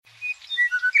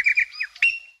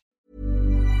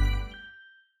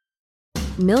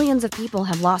Millions of people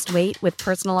have lost weight with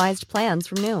personalized plans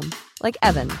from Noom. Like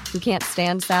Evan, who can't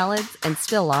stand salads and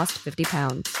still lost 50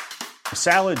 pounds.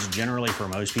 Salads generally for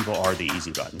most people are the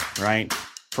easy button, right?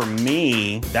 For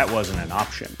me, that wasn't an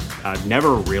option. I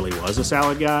never really was a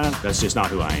salad guy. That's just not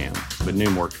who I am. But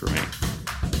Noom worked for me.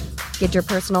 Get your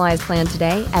personalized plan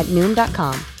today at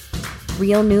Noom.com.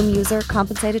 Real Noom user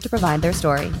compensated to provide their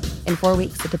story. In 4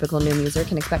 weeks, the typical Noom user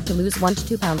can expect to lose 1 to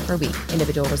 2 pounds per week.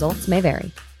 Individual results may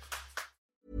vary.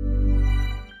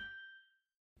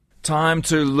 Time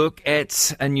to look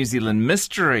at a New Zealand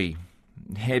mystery.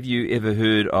 Have you ever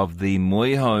heard of the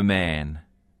Moehau Man,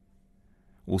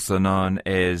 also known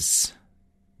as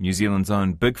New Zealand's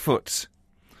own Bigfoot?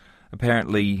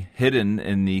 Apparently hidden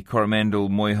in the Coromandel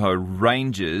Moehau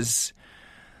Ranges,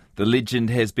 the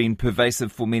legend has been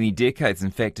pervasive for many decades.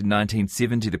 In fact, in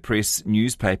 1970, the Press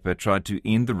newspaper tried to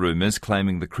end the rumours,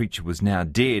 claiming the creature was now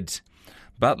dead.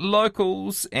 But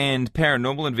locals and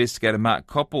paranormal investigator Mark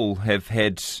Koppel have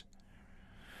had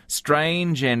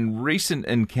strange and recent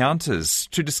encounters.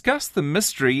 To discuss the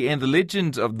mystery and the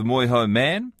legend of the Moehau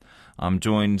Man, I'm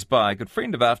joined by a good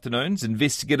friend of afternoons,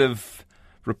 investigative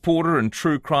reporter and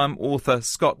true crime author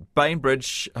Scott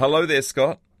Bainbridge. Hello there,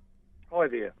 Scott. Hi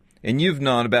there. And you've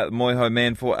known about the Moehau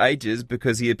Man for ages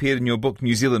because he appeared in your book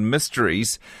New Zealand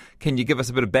Mysteries. Can you give us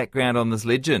a bit of background on this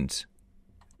legend?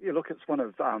 Yeah, look, it's one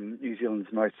of New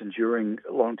Zealand's most enduring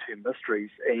long-term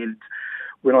mysteries. And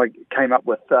when I came up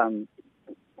with,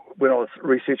 when I was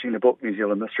researching the book New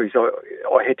Zealand Mysteries,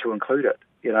 I had to include it.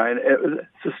 You know, and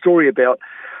it's a story about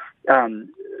a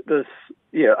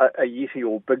Yeti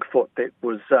or Bigfoot that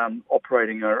was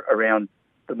operating around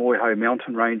the Moehau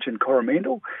mountain range in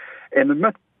Coromandel. And the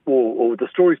myth or the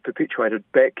stories perpetuated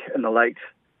back in the late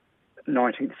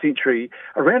 19th century,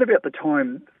 around about the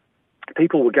time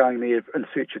people were going there in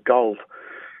search of gold.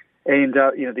 And,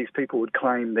 these people would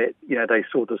claim that, they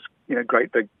saw this,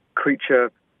 great big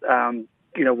creature,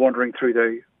 wandering through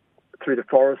the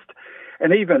forest.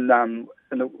 And even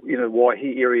in the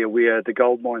Waihi area where the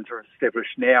gold mines are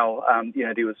established now,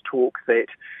 there was talk that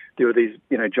there were these,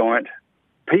 giant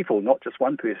people, not just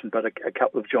one person, but a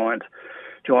couple of giant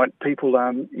people,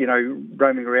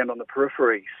 roaming around on the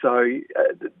periphery. So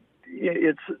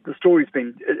the story's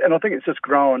been, and I think it's just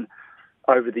grown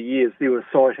over the years. There were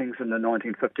sightings in the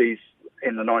 1950s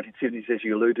and the 1970s, as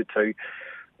you alluded to.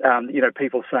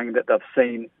 People saying that they've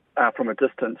seen from a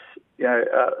distance,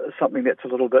 something that's a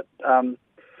little bit, a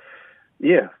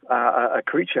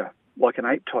creature, like an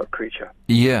ape-type creature.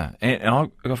 Yeah,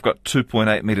 and I've got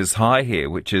 2.8 metres high here,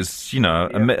 which is,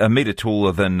 a metre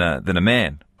taller than a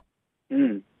man.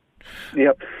 Mm.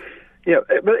 Yeah, yeah.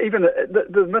 But even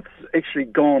the myth's actually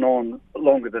gone on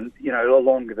longer than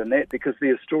that, because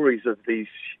there are stories of these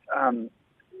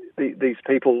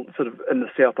people sort of in the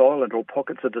South Island or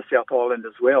pockets of the South Island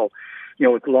as well,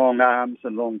 with long arms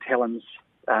and long talons,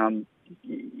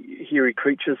 hairy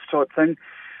creatures type thing.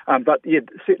 But yeah,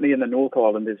 certainly in the North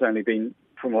Island, there's only been,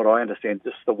 from what I understand,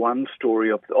 just the one story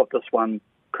of this one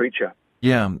creature.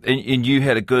 Yeah, and you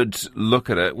had a good look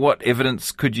at it. What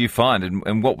evidence could you find,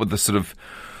 and what were the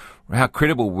how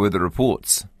credible were the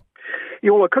reports? Yeah,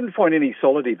 well, I couldn't find any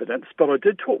solid evidence, but I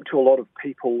did talk to a lot of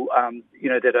people,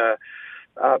 that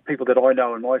are people that I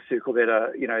know in my circle that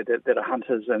are, that are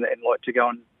hunters and like to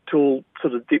go into all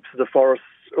sort of depths of the forests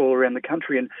all around the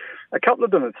country. And a couple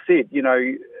of them have said,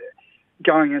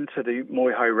 going into the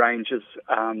Moehau Ranges,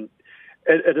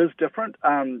 it is different.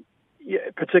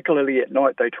 Particularly at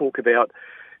night, they talk about,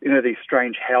 these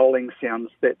strange howling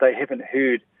sounds that they haven't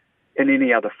heard in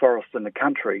any other forest in the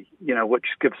country, which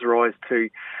gives rise to,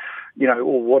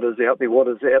 what is out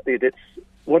there that's,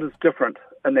 what is different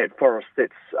in that forest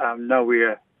that's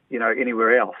nowhere,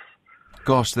 anywhere else.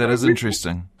 Gosh, that is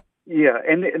interesting. Yeah,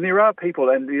 and there are people,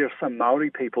 and there are some Maori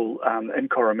people in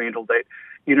Coromandel that,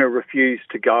 refuse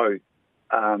to go,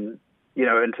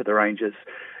 into the ranges,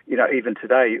 even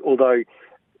today, although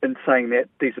in saying that,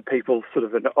 these are people sort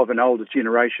of an older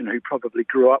generation who probably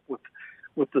grew up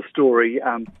with the story.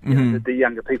 The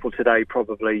younger people today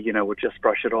probably, would just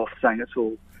brush it off, saying it's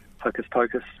all hocus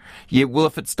pocus. Yeah, well,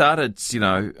 if it started,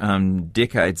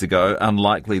 decades ago,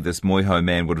 unlikely this Moehau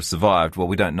Man would have survived. Well,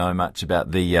 we don't know much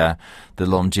about the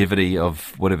longevity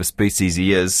of whatever species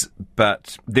he is,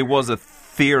 but there was a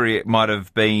theory it might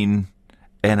have been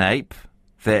an ape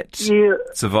that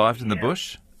survived in the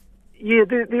bush. Yeah,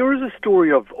 there is a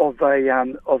story of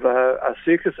a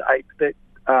circus ape that,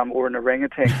 or an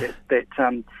orangutan that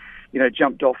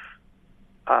jumped off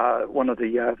one of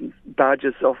the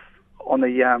barges off on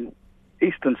the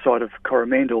eastern side of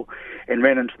Coromandel and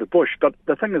ran into the bush. But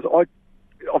the thing is,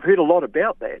 I've heard a lot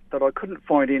about that, but I couldn't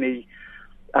find any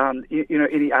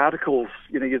any articles.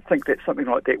 You'd think that something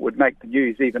like that would make the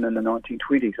news even in the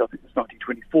 1920s. I think it's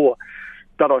 1924.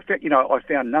 But I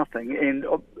found nothing, and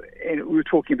we were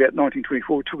talking about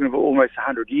 1924. We're talking about almost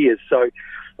 100 years. So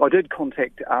I did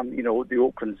contact, the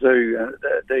Auckland Zoo,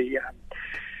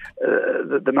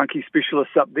 the monkey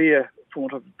specialists up there, for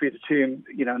want of a better term.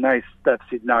 And they've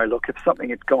said no. Look, if something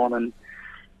had gone and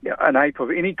an ape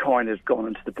of any kind had gone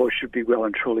into the bush, would be well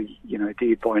and truly,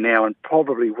 dead by now, and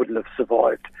probably wouldn't have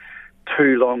survived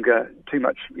too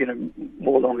much,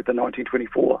 more longer than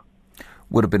 1924.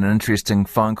 Would have been an interesting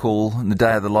phone call in the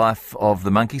day of the life of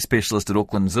the monkey specialist at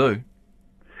Auckland Zoo.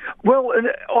 Well,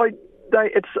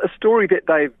 it's a story that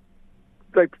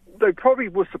they probably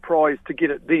were surprised to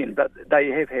get it then, but they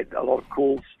have had a lot of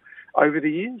calls over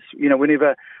the years.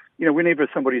 Whenever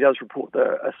somebody does report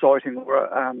a sighting or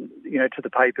to the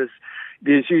papers,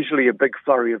 there's usually a big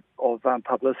flurry of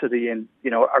publicity, and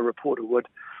a reporter would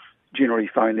generally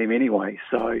phone them anyway.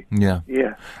 So yeah.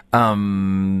 A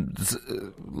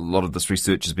lot of this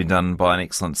research has been done by an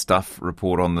excellent Stuff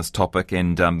report on this topic,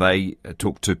 and they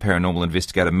talked to paranormal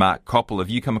investigator Mark Koppel. Have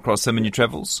you come across him in your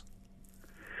travels?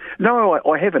 No,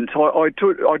 I haven't. I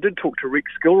did talk to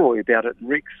Rex Gilroy about it, and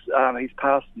Rex, he's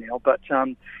passed now, but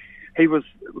he was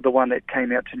the one that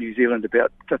came out to New Zealand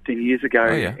about 15 years ago,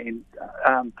 and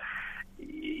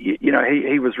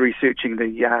he was researching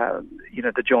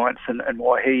the giants in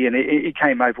Waihi, and he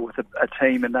came over with a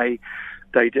team, and they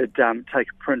did take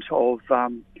a print of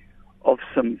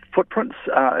some footprints.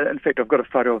 In fact, I've got a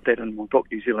photo of that in my book,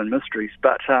 New Zealand Mysteries.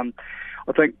 But I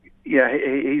think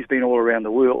he's been all around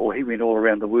the world, or he went all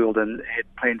around the world, and had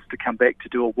plans to come back to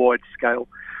do a wide scale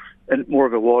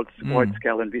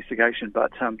investigation,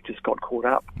 but just got caught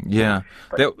up. Yeah.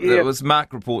 That was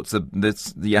Mark reports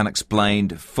the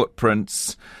unexplained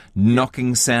footprints,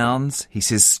 knocking sounds. He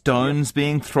says stones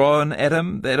being thrown at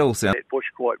him. That all sounds... That bush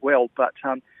quite well, but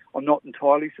I'm not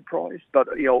entirely surprised. But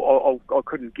I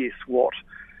couldn't guess what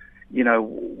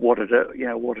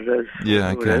it is.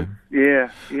 Yeah. Okay. Yeah.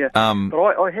 But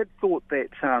I had thought that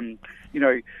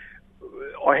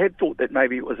I had thought that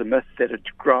maybe it was a myth that had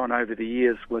grown over the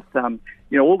years with,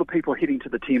 all the people heading to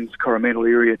the Thames Coromandel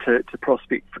area to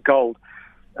prospect for gold.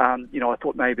 I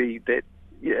thought maybe that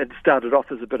it started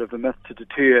off as a bit of a myth to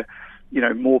deter,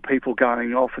 more people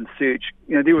going off and search.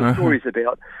 There were stories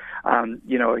about, a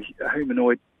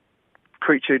humanoid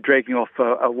creature dragging off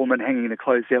a woman hanging the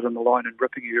clothes out on the line and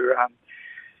ripping her,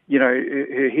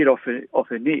 her head off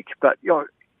her neck. But,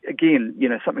 again,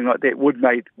 something like that would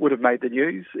have made the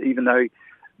news, even though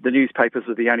the newspapers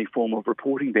were the only form of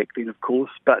reporting back then, of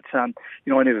course. But I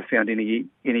never found any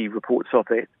reports of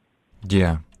that.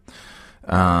 Yeah,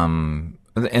 and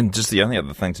just the only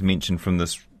other thing to mention from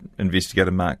this investigator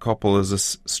Mark Koppel is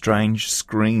this strange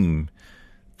scream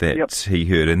that he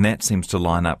heard, and that seems to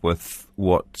line up with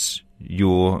what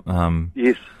your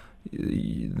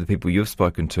the people you've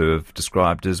spoken to have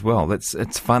described as well.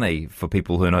 It's funny for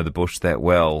people who know the bush that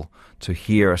well to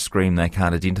hear a scream they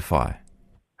can't identify.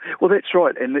 Well, that's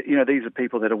right, and these are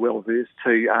people that are well versed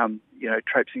to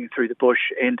traipsing through the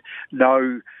bush and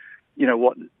know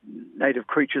what native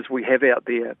creatures we have out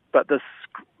there. But this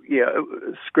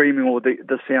screaming, or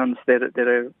the sounds that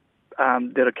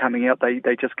are coming out,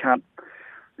 they just can't.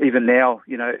 Even now,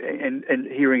 and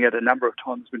hearing it a number of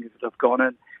times whenever they've gone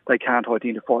in, they can't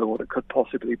identify what it could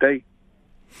possibly be.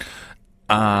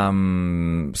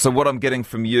 So what I'm getting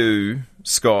from you,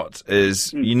 Scott,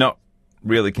 is you're not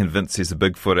really convinced there's a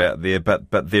Bigfoot out there,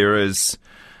 but there is,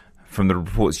 from the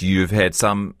reports you've had,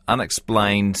 some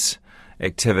unexplained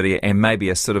activity and maybe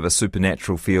a sort of a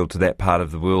supernatural feel to that part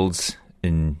of the world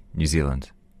in New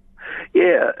Zealand.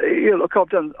 Yeah. Look, I've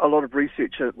done a lot of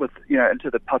research with into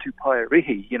the Patupaia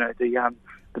Rehi,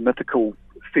 the mythical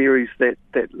fairies that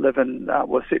live in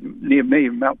set near me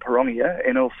in Mount Pirongia,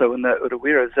 and also in the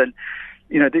Uraweras, and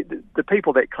the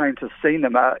people that claim to have seen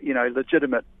them are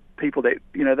legitimate people that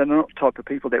they're not the type of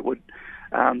people that would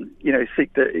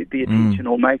seek the attention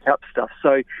or make up stuff.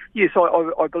 So yes,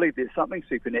 I believe there's something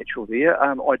supernatural there.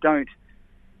 I don't.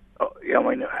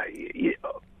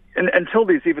 Until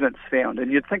there's evidence found,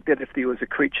 and you'd think that if there was a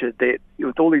creature that,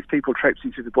 with all these people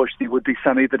traipsing through the bush, there would be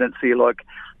some evidence there, like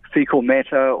fecal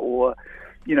matter or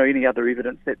any other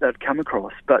evidence that they'd come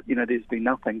across. But there's been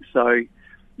nothing. So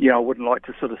I wouldn't like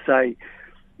to sort of say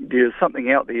there's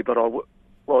something out there, but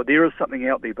there is something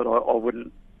out there, but I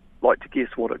wouldn't like to guess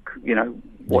what it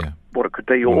what it could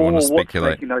be, or what's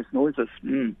making those noises.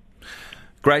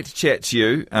 Great to chat to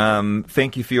you.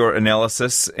 Thank you for your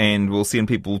analysis, and we'll send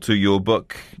people to your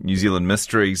book, New Zealand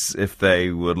Mysteries, if they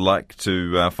would like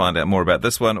to find out more about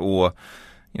this one, or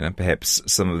perhaps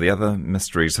some of the other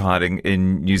mysteries hiding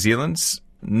in New Zealand.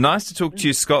 Nice to talk to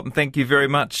you, Scott, and thank you very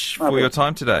much for your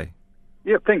time today.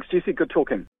 Yeah, thanks, Jesse. Good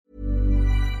talking.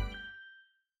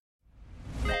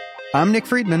 I'm Nick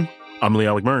Friedman. I'm Lee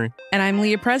Alec Murray. And I'm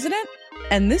Leah President.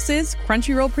 And this is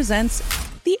Crunchyroll Presents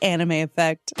The Anime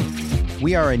Effect.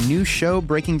 We are a new show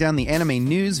breaking down the anime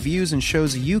news, views, and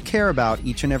shows you care about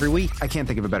each and every week. I can't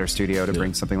think of a better studio to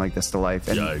bring something like this to life.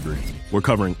 And I agree. We're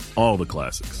covering all the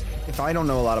classics. if I don't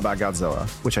know a lot about Godzilla,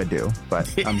 which I do,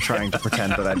 but I'm trying to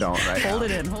pretend that I don't right Hold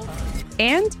it in.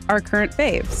 And our current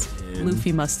faves.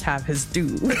 Luffy must have his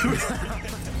due.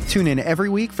 Tune in every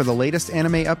week for the latest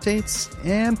anime updates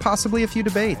and possibly a few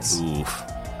debates. Oof.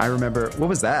 I remember, what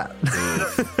was that?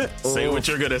 Say what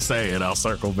you're going to say and I'll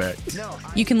circle back.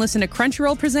 You can listen to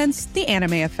Crunchyroll Presents The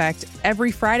Anime Effect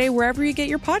every Friday wherever you get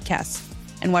your podcasts.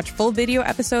 And watch full video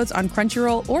episodes on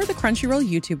Crunchyroll or the Crunchyroll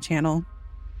YouTube channel.